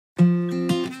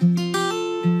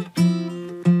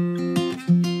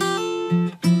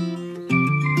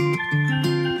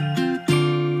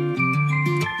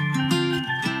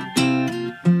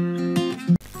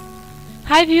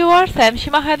Hi viewers, I am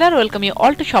Shima Haidar. Welcome you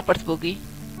all to Shoppers Bogie.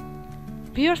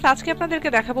 Viewers, আজকে আপনাদেরকে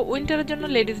দেখাবো উইন্টারের জন্য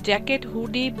ladies jacket,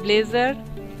 hoodie, blazer,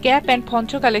 cap and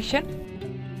পঞ্চো collection.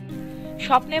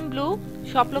 Shop name blue,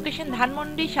 shop location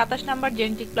Dhanmondi 27 number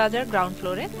genetic প্লাজার ground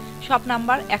ফ্লোরে, shop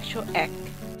number 101।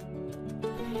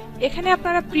 এখানে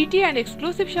আপনারা pretty and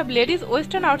exclusive সব ladies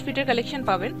western আউটফিটের collection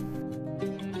পাবেন।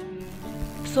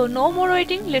 So no more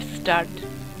waiting, let's start.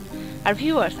 R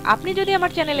viewers, আপনি যদি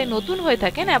আমার চ্যানেলে নতুন হয়ে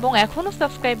থাকেন এবং এখনো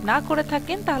সাবস্ক্রাইব না করে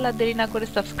থাকেন তাহলে দেরি না করে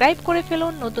সাবস্ক্রাইব করে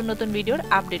ফেলুন নতুন নতুন ভিডিওর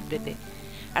আপডেট পেতে।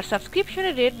 আর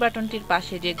সাবস্ক্রিপশনের রেড বাটনটির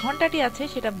পাশে যে ঘন্টাটি আছে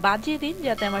সেটা বাজিয়ে দিন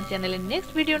যাতে আমার চ্যানেলের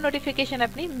নেক্সট ভিডিও নোটিফিকেশন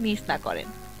আপনি মিস না করেন।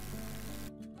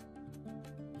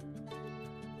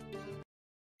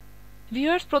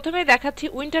 ভিউয়ার্স, প্রথমেই দেখাচ্ছি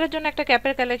উইন্টারের জন্য একটা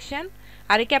ক্যাপের কালেকশন।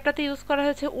 আর এই ক্যাপটাতে ইউজ করা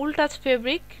হয়েছে উল টাচ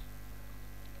ফেব্রিক।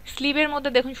 স্লিভের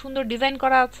মধ্যে দেখুন সুন্দর ডিজাইন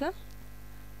করা আছে।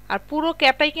 আর পুরো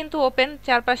ক্যাপটাই কিন্তু ওপেন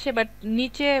চারপাশে, বাট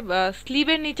নিচে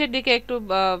স্লিভের নিচের দিকে একটু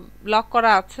লক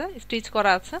করা আছে, স্টিচ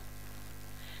করা আছে।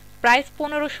 প্রাইস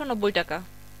 1590 টাকা।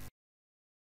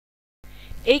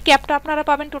 এই ক্যাপটা আপনারা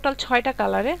পাবেন টোটাল 6টা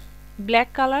কালারে: black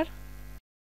colour,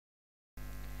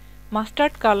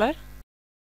 mustard colour,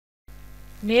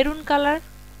 maroon colour,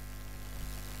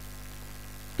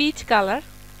 peach colour,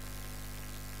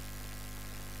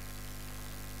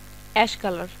 ash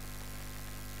colour.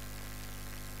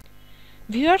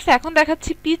 Viewers, এখন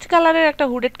দেখাচ্ছি পিচ কালারের একটা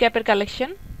হুডেড ক্যাপের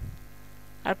কালেকশন।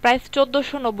 আর প্রাইস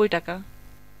 1490 টাকা।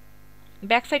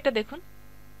 ব্যাক সাইডটা দেখুন।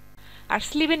 আর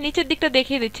স্লিভের নিচের দিকটা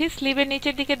দেখিয়ে দিচ্ছি। স্লিভের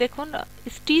নিচের দিকে দেখুন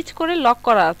স্টিচ করে লক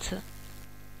করা আছে।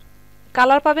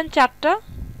 কালার পাবেন 4টা।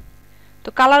 তো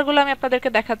কালারগুলো আমি আপনাদেরকে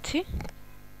দেখাচ্ছি।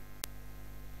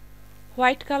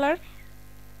 White colour,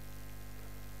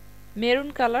 maroon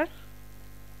colour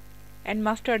and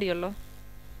mustard yellow.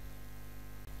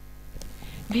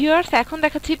 Viewers, এখন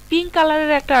দেখাচ্ছি পিঙ্ক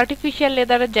কালারের একটা আর্টিফিশিয়াল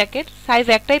লেদারের জ্যাকেট। সাইজ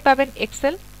একটাই পাবেন,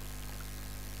 এক্সেল।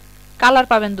 কালার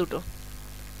পাবেন 2টো।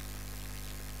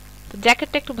 তো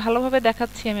জ্যাকেটটা একটু ভালোভাবে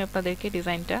দেখাচ্ছি আমি আপনাদেরকে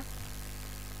ডিজাইনটা।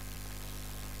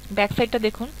 ব্যাক সাইডটা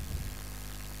দেখুন।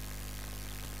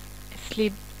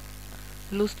 স্লিভ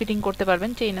লুজ ফিটিং করতে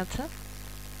পারবেন, চেইন আছে,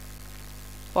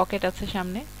 পকেট আছে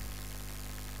সামনে।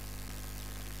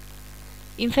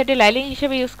 ইনসাইডে লাইনিং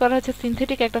হিসেবে ইউজ করা হয়েছে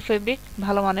সিনথেটিক একটা ফেব্রিক,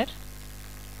 ভালো মানের।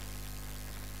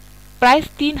 প্রাইস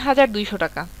 3200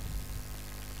 টাকা।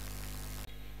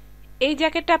 এই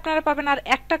জ্যাকেটটা আপনারা পাবেন আর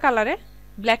একটা কালারে,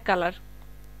 ব্ল্যাক কালার।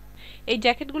 এই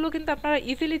জ্যাকেটগুলো কিন্তু আপনারা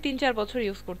ইজিলি 3-4 বছর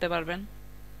ইউজ করতে পারবেন।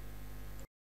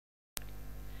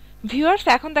 ভিউয়ার্স,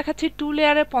 এখন দেখাচ্ছি 2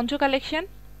 লেয়ারের পঞ্চো কালেকশন।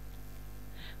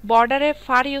 বর্ডারে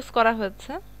ফার ইউজ করা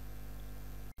হয়েছে।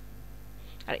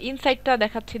 আর ইনসাইডটা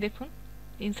দেখাচ্ছি, দেখুন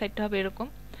ইনসাইডটা হবে এরকম।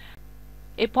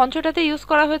 এই পঞ্চোটাতে ইউজ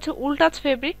করা হয়েছে উল টাচ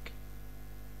ফেব্রিক।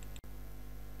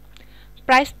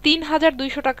 প্রাইস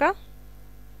 3200 টাকা।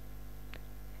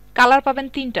 কালার পাবেন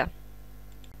 3টা: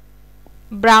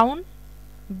 brown,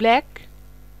 black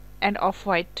end off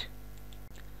white.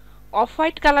 Off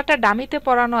white কালারটা ডামিতে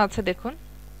পরানো আছে, দেখুন।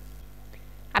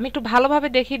 আমি একটু ভালোভাবে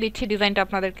দেখিয়ে দিচ্ছি ডিজাইনটা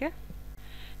আপনাদেরকে।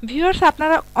 ভিউয়ার্স,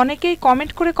 আপনারা অনেকেই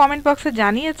কমেন্ট করে কমেন্ট বক্সে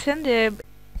জানিয়েছেন যে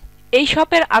এই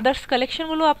শপের আদার্স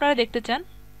কালেকশনগুলো আপনারা দেখতে চান।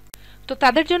 তো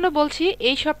তাদের জন্য বলছি,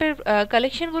 এই শপের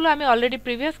কালেকশনগুলো আমি অলরেডি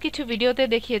প্রিভিয়াস কিছু ভিডিওতে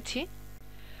দেখিয়েছি।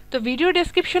 তো ভিডিও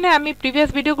ডেসক্রিপশনে আমি প্রিভিয়াস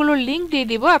ভিডিওগুলোর লিংক দিয়ে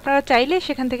দিব, আপনারা চাইলে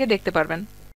সেখান থেকে দেখতে পারবেন।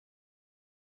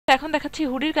 এখন দেখাচ্ছি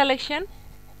হুডির collection.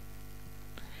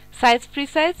 Size free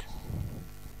size.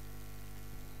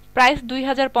 Price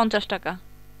 2050 টাকা।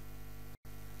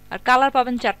 আর কালার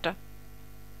পাবেন 4টা।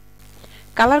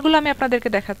 কালারগুলো আমি আপনাদেরকে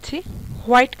দেখাচ্ছি।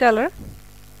 White colour,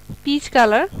 peach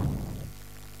colour,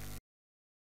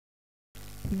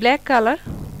 black colour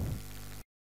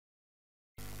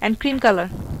and cream colour.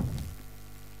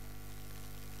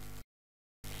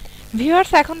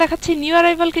 Viewers, এখন দেখাচ্ছি নিউ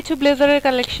অ্যারাইভাল কিছু ব্লেজারের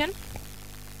কালেকশন।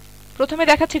 প্রথমে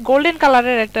দেখাচ্ছি গোল্ডেন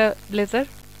কালারের একটা ব্লেজার।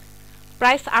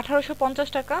 প্রাইস 1850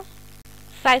 টাকা।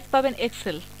 সাইজ পাবেন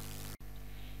এক্সেল।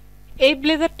 এই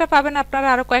ব্লেজারটা পাবেন আপনারা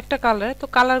আরো কয়েকটা কালারে। তো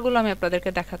কালারগুলো আমি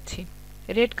আপনাদেরকে দেখাচ্ছি।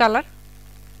 Red colour,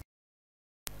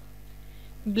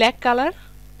 black colour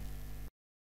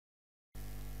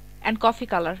and coffee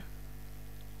colour.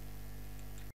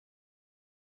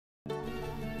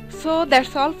 So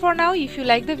that's all for now. If you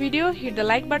like the video, hit the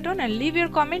like button and leave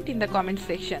your comment in the comment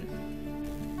section.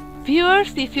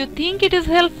 Viewers, if you think it is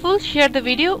helpful, share the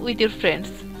video with your friends.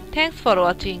 Thanks for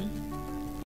watching.